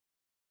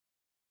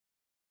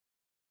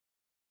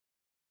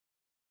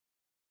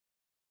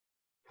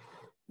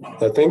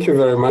Thank you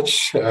very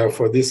much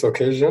for this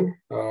occasion,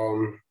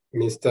 the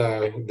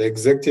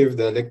Executive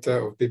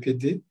Director of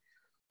PPD,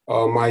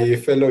 my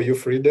fellow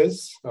youth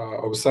readers,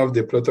 observe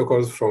the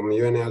protocols from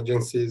UN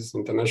agencies,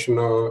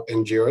 international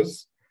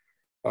NGOs,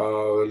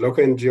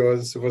 local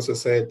NGOs, civil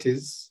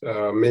societies,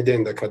 media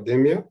and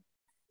academia.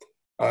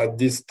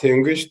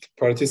 Distinguished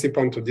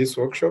participant to this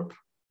workshop,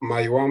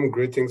 my warm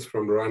greetings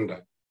from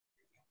Rwanda.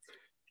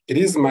 It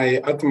is my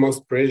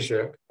utmost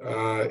pleasure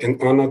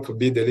and honor to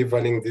be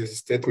delivering this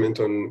statement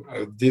on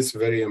this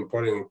very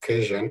important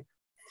occasion,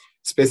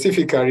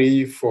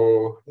 specifically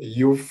for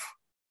youth,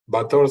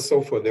 but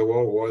also for the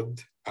whole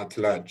world at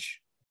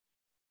large.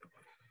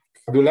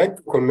 I would like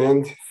to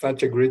commend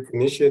such a great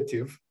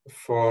initiative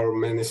for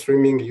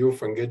mainstreaming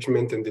youth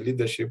engagement and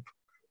leadership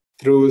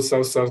through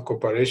South-South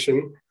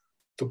cooperation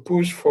to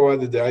push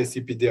forward the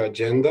ICPD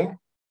agenda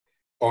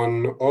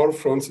on all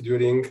fronts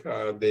during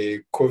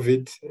the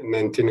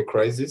COVID-19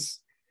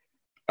 crisis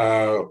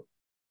from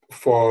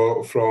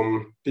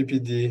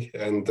PPD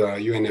and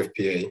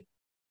UNFPA.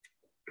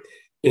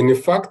 In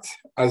fact,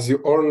 as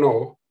you all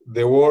know,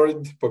 the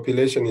world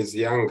population is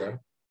younger,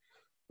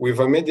 with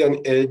a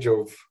median age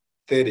of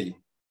 30.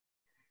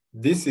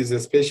 This is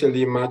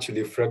especially much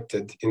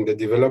reflected in the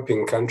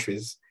developing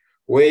countries,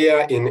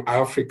 where in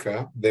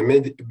Africa, the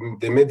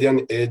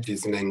median age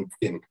is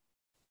 19.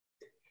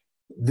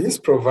 This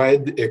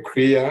provides a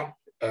clear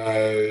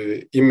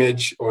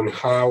image on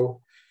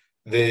how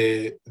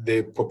the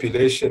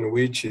population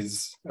which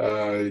is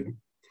in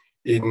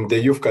the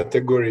youth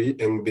category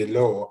and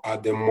below are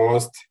the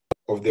most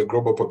of the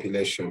global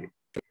population.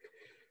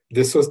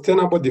 The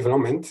sustainable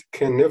development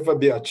can never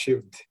be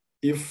achieved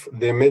if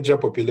the major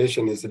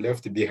population is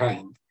left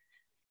behind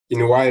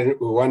in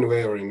one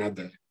way or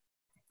another.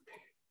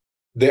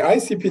 The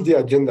ICPD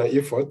agenda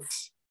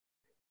efforts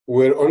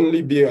will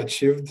only be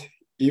achieved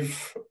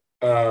if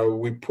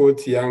we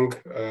put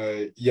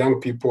young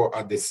people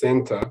at the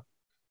center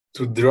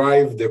to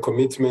drive the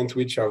commitment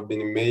which have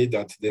been made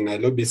at the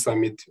Nairobi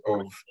Summit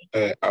on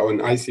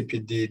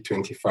ICPD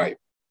 25.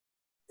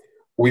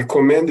 We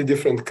commend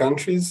different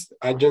countries,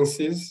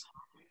 agencies,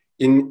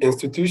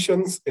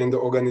 institutions and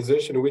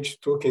organizations which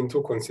took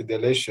into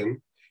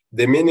consideration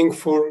the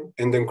meaningful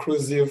and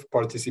inclusive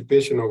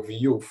participation of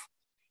youth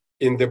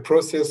in the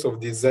process of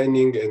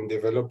designing and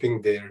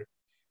developing their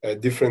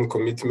different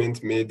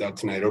commitments made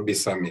at Nairobi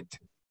Summit.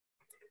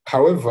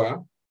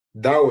 However,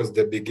 that was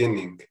the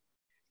beginning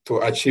to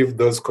achieve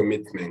those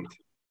commitments.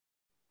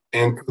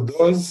 And to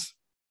those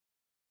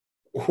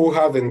who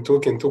haven't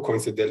taken into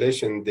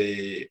consideration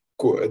the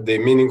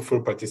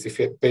meaningful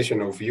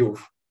participation of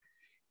youth,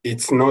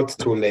 it's not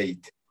too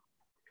late.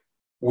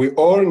 We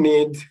all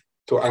need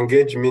to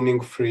engage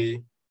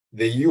meaningfully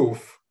the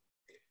youth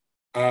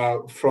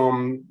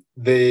from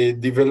the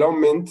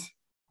development,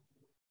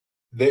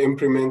 the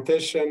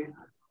implementation,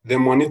 the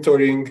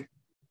monitoring,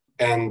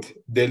 and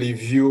the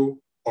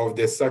review of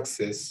the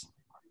success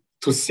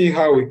to see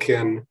how we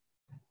can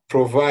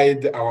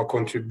provide our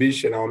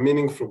contribution, our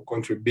meaningful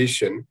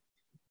contribution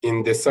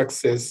in the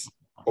success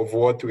of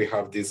what we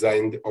have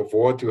designed, of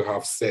what we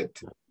have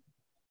set.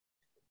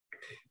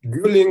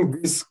 During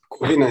this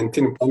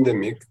COVID-19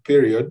 pandemic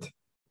period,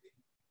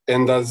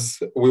 and as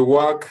we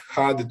work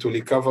hard to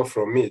recover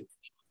from it,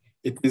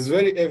 it is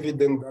very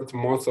evident that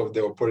most of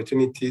the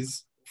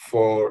opportunities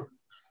for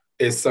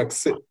a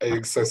successful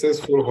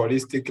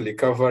holistic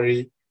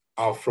recovery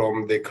are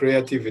from the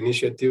creative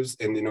initiatives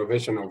and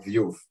innovation of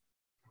youth.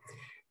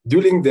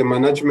 During the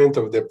management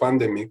of the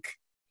pandemic,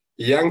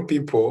 young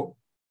people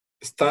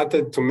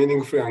started to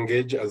meaningfully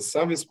engage as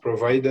service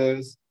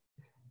providers,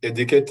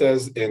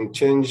 educators, and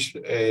change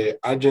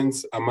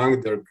agents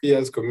among their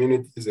peers,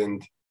 communities,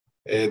 and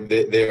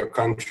their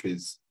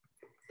countries.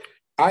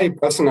 I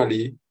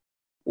personally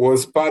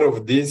was part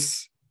of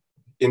this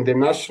in the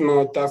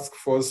National Task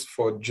Force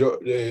for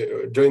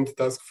Joint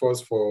Task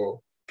Force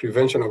for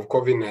Prevention of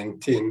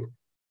COVID-19,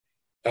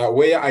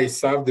 where I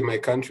served in my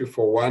country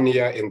for 1.5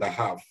 years.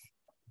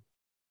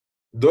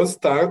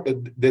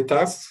 The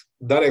tasks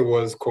that I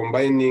was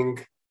combining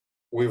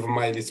with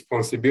my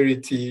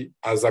responsibility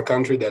as a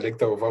country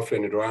director of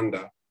AfriYan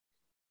Rwanda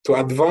to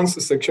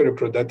advance sexual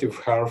reproductive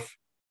health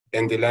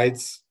and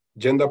rights,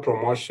 gender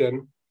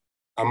promotion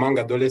among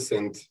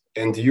adolescents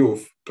and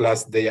youth,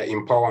 plus their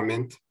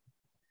empowerment,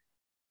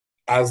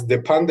 as the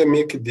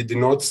pandemic did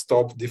not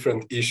stop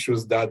different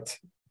issues that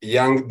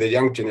the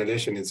young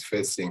generation is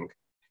facing,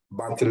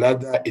 but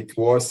rather it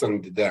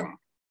worsened them.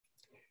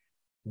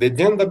 The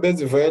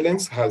gender-based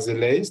violence has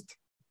raised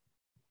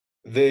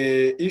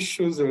the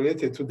issues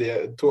related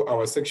to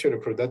our sexual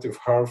reproductive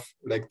health,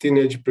 like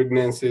teenage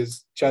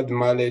pregnancies, child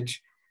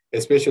marriage,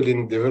 especially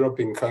in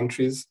developing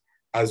countries,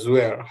 as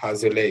well,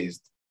 has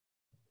raised.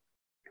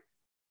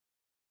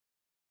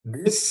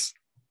 This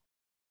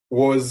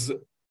was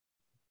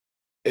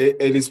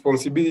a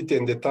responsibility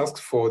and a task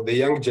for the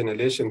young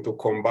generation to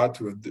combat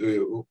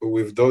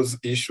with those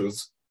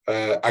issues,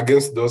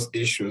 against those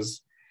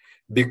issues,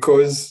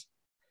 because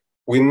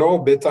we know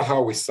better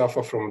how we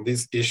suffer from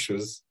these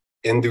issues,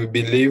 and we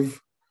believe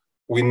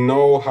we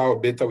know how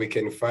better we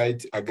can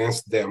fight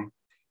against them,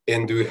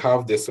 and we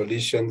have the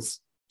solutions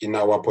in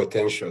our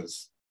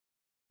potentials.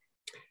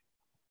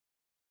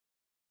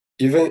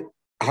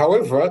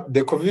 However,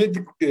 the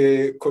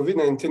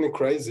COVID-19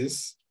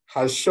 crisis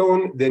has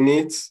shown the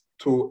needs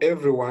to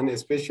everyone,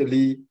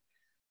 especially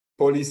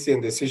policy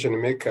and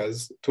decision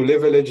makers, to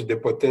leverage the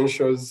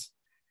potentials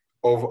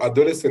of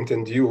adolescents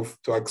and youth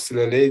to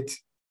accelerate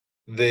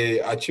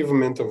the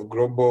achievement of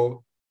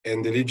global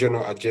and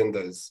regional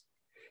agendas.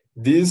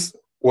 This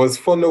was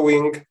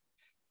following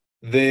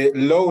the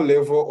low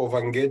level of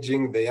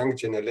engaging the young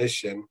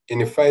generation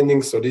in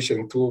finding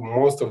solutions to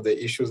most of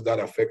the issues that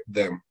affect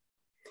them.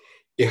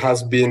 It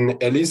has been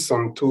a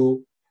lesson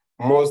to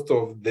most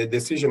of the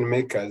decision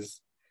makers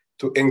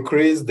to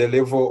increase the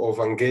level of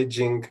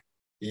engaging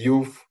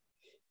youth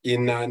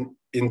in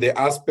the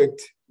aspect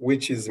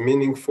which is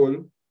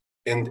meaningful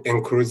and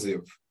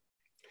inclusive.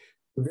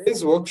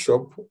 Today's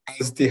workshop,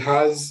 as it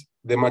has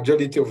the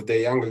majority of the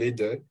young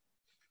leader,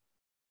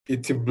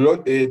 it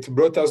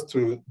brought us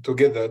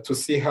together to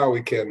see how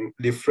we can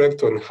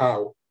reflect on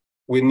how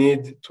we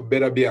need to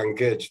better be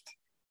engaged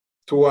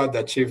toward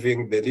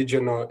achieving the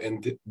regional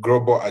and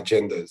global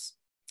agendas,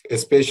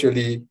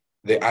 especially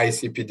the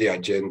ICPD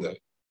agenda.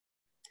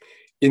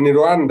 In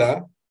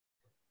Rwanda,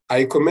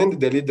 I commend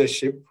the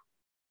leadership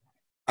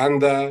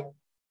under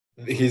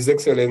His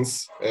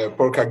Excellency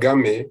Paul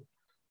Kagame,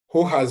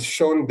 who has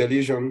shown the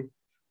vision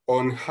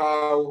on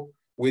how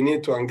we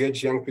need to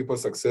engage young people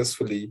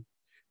successfully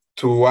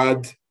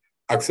toward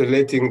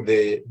accelerating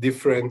the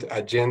different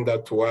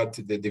agenda toward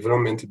the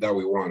development that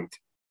we want.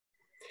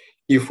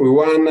 If we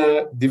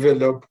wanna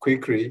develop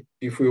quickly,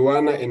 if we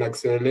wanna an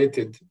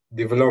accelerated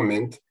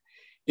development,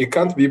 it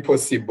can't be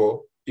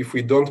possible if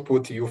we don't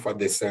put youth at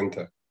the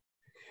center.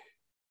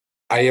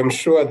 I am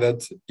sure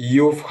that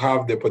youth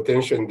have the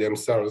potential in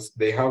themselves,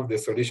 they have the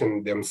solution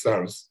in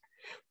themselves.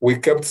 We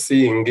kept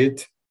seeing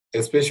it,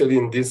 especially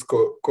in this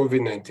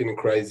COVID-19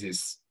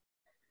 crisis.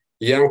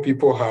 Young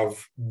people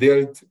have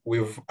dealt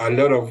with a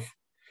lot of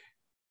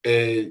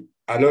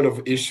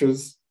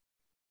issues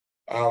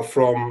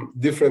from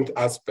different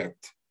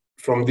aspects,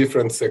 from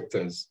different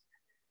sectors.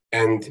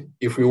 And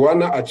if we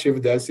want to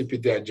achieve the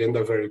ICPD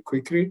agenda very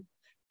quickly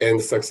and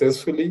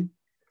successfully,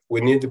 we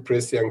need to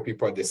place young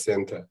people at the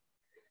center.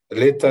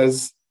 Let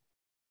us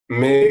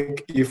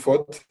make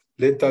effort,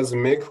 let us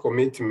make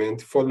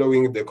commitment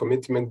following the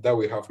commitment that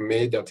we have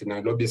made at the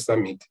Nairobi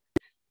Summit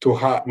to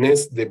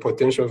harness the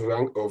potential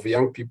of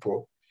young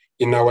people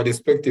in our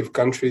respective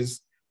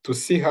countries to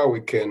see how we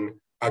can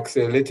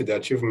accelerate the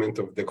achievement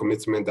of the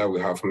commitment that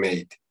we have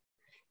made.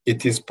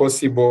 It is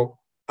possible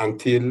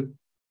until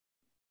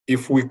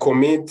if we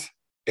commit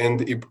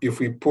and if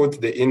we put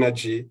the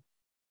energy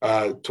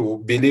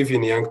to believe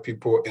in young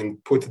people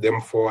and put them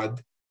forward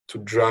to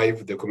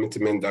drive the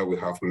commitment that we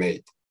have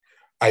made.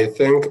 I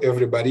thank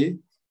everybody.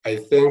 I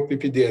thank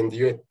PPD and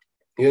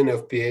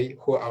UNFPA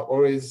who are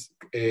always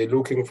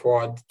looking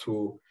forward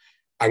to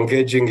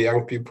engaging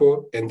young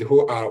people and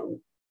who are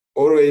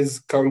always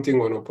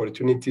counting on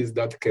opportunities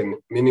that can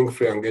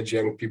meaningfully engage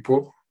young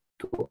people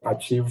to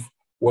achieve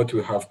what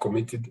we have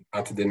committed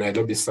at the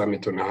Nairobi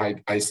Summit on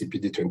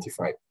ICPD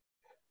 25.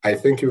 I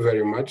thank you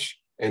very much,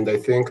 and I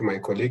thank my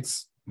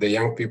colleagues, the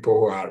young people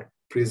who are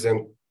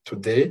present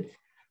today.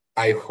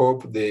 I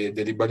hope the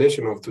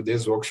deliberation of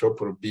today's workshop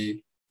will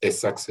be a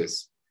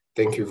success.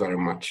 Thank you very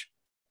much.